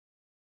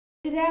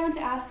Today I want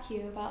to ask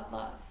you about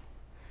love.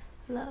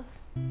 Love.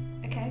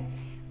 Okay.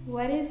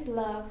 What is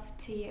love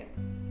to you?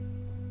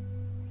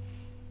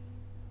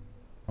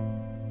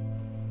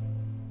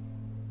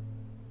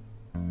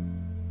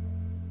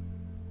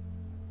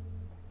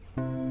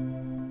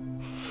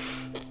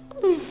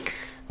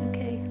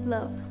 Okay,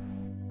 love.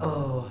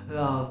 Oh,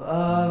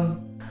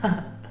 love.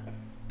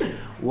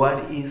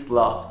 What is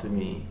love to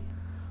me?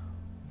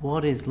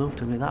 What is love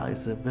to me? That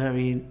is a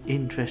very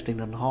interesting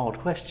and hard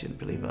question,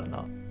 believe it or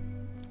not.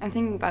 I'm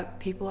thinking about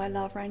people I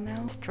love right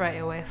now. Straight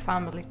away,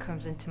 family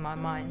comes into my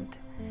mind.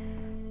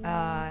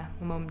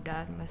 Mum,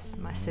 dad,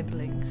 my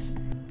siblings.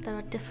 There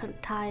are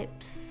different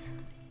types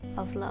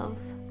of love.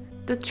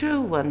 The true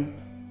one.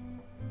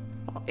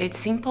 It's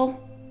simple.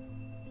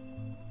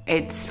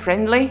 It's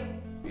friendly.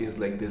 It's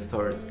like the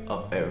source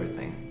of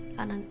everything.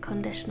 An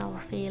unconditional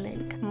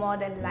feeling. More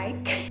than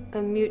like.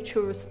 The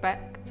mutual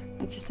respect.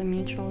 It's just a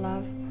mutual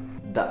love.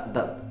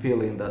 That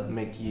feeling that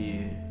make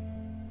you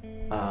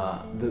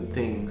do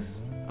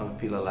things and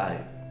feel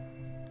alive.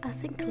 I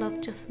think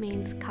love just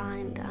means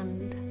kind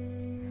and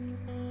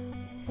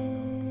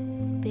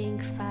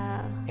being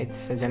fair.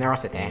 It's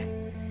generosity.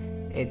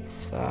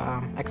 It's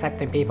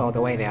accepting people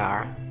the way they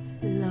are.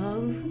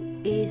 Love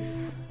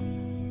is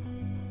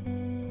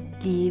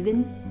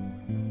giving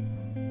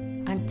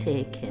and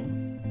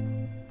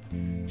taking,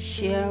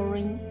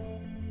 sharing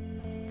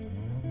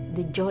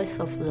the joys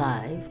of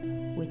life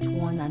with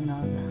one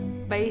another.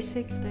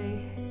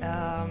 Basically,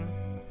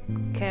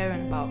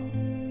 caring about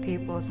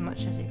people as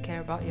much as you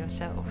care about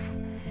yourself.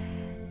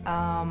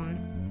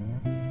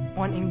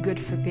 Wanting good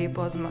for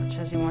people as much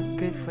as you want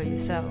good for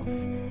yourself.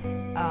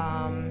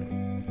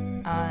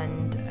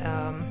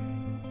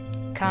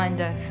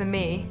 Kinda, for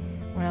me,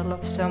 when I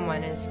love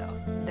someone,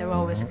 they're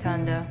always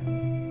kinda,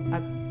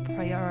 I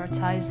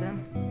prioritize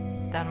them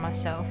than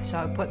myself, so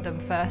I put them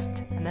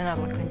first and then I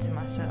look into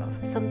myself.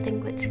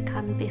 Something which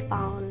can be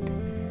found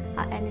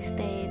at any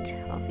stage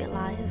of your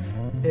life.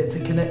 It's a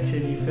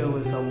connection you feel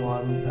with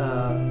someone,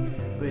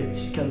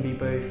 which can be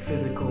both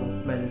physical,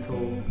 mental,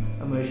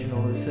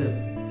 emotional. It's a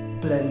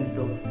blend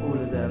of all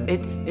of them.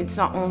 It's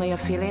not only a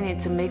feeling,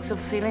 it's a mix of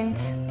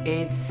feelings.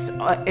 It's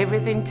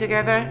everything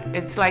together.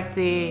 It's like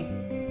the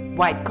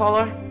white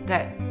color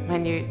that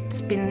when you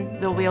spin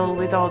the wheel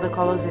with all the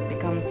colors it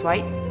becomes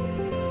white.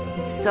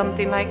 It's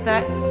something like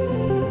that.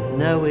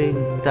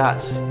 Knowing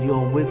that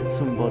you're with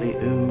somebody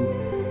who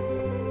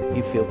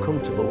you feel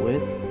comfortable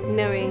with.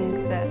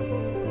 Knowing that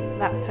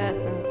that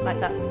person, like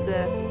that's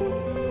the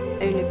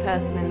only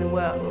person in the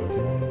world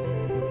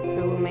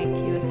who will make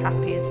you as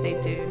happy as they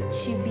do.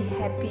 To be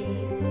happy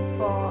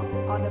for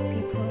other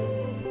people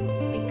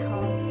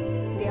because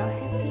they are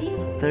happy.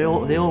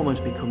 They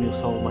almost become your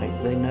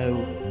soulmate. They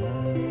know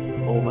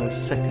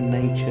almost second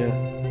nature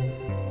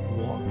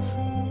what.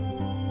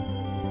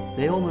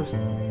 They almost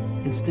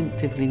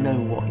instinctively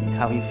know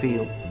how you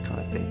feel, kind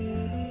of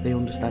thing. They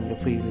understand your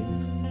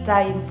feelings.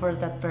 Dying for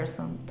that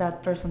person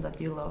that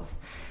you love.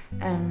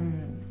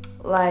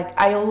 Like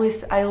I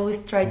always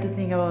try to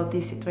think about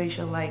this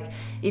situation, like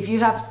if you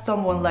have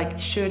someone like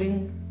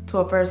shooting to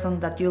a person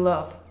that you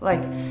love,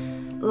 like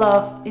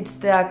love, it's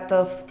the act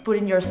of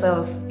putting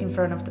yourself in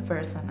front of the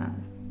person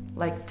and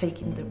like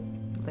taking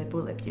the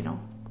bullet, you know.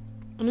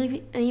 And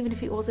even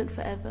if it wasn't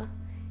forever,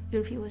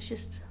 even if it was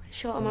just a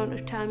short amount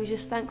of time, you're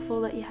just thankful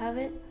that you have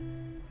it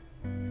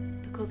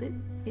because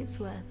it's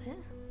worth it.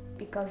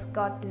 Because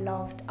God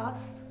loved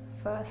us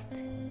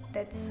first.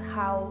 That's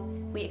how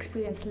we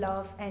experience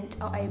love and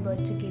are able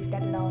to give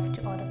that love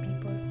to other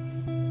people.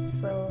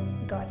 So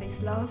God is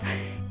love.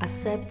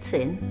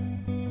 Accepting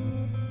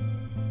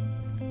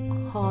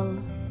all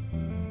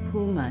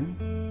human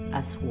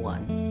as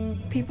one.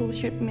 People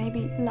should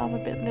maybe love a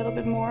little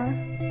bit more,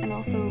 and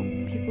also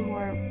people who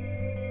are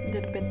a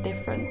little bit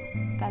different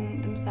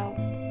than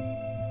themselves.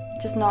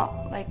 Just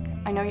not like,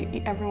 I know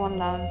everyone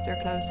loves their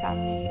close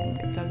family and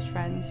their close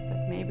friends,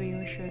 but maybe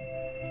we should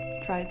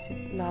try to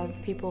love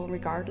people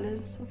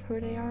regardless of who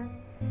they are.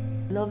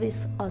 Love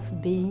is us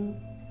being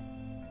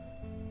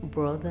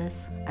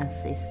brothers and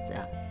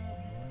sisters.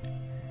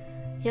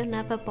 You're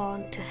never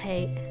born to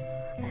hate,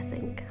 I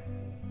think.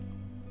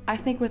 I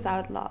think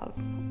without love,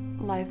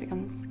 life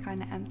becomes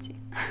kind of empty.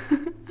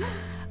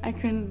 I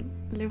couldn't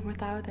live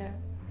without it.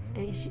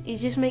 It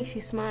just makes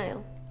you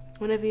smile.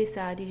 Whenever you're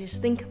sad, you just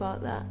think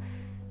about that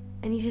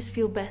and you just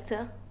feel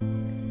better.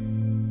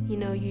 You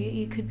know,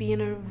 you could be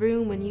in a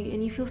room and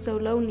you feel so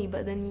lonely,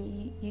 but then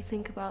you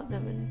think about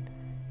them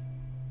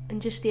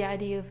and just the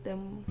idea of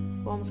them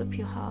warms up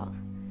your heart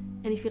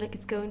and you feel like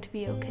it's going to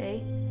be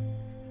okay.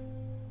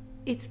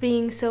 It's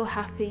being so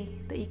happy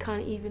that you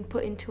can't even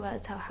put into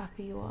words how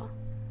happy you are.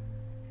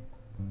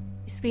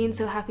 It's being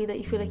so happy that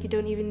you feel like you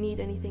don't even need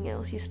anything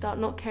else. You start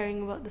not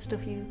caring about the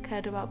stuff you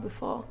cared about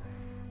before.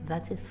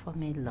 That is for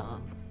me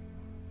love.